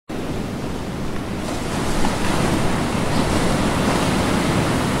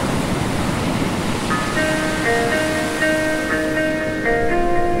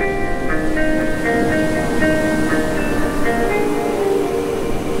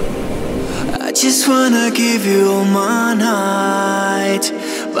just wanna give you all my night,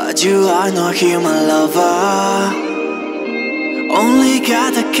 but you are not here, my lover. Only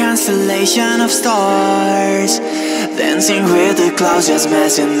got a constellation of stars, dancing with the clouds, just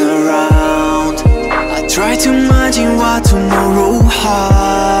messing around. I try to imagine what tomorrow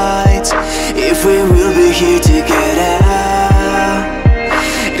hides, if we will be here together,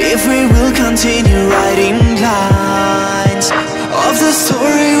 if we will continue writing lines of the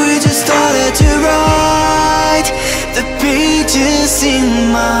story we just started to write. The pages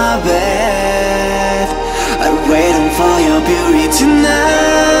in my bed are waiting for your beauty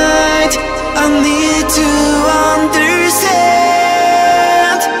tonight. I need to understand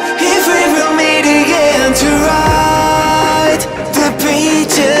if we will meet again to write. The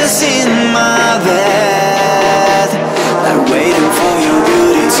pages in my bed are waiting for your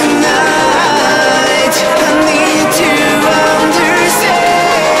beauty tonight. I need to understand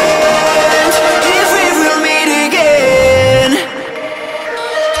if we will meet again.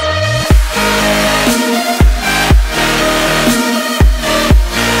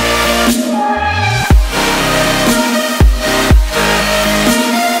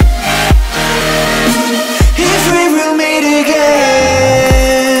 If we will meet again.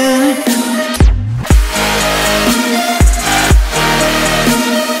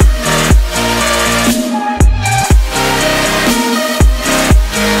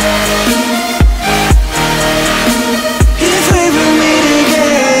 If we will meet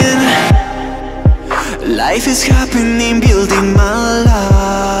again. Life is happening, building my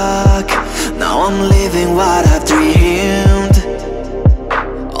luck. Now I'm living what I've dreamed.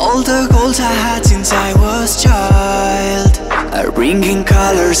 All the goals I had since I was child are bringing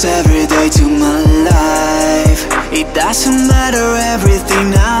colors every day to my life. It doesn't matter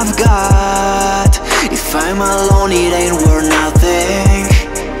everything I've got, if I'm alone it ain't worth nothing.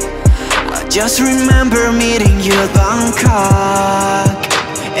 I just remember meeting you at Bangkok,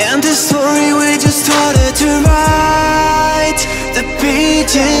 and the story we just started to write. The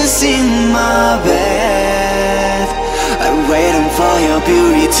pages in my bed are waiting for your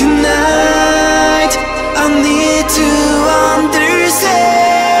beauty tonight.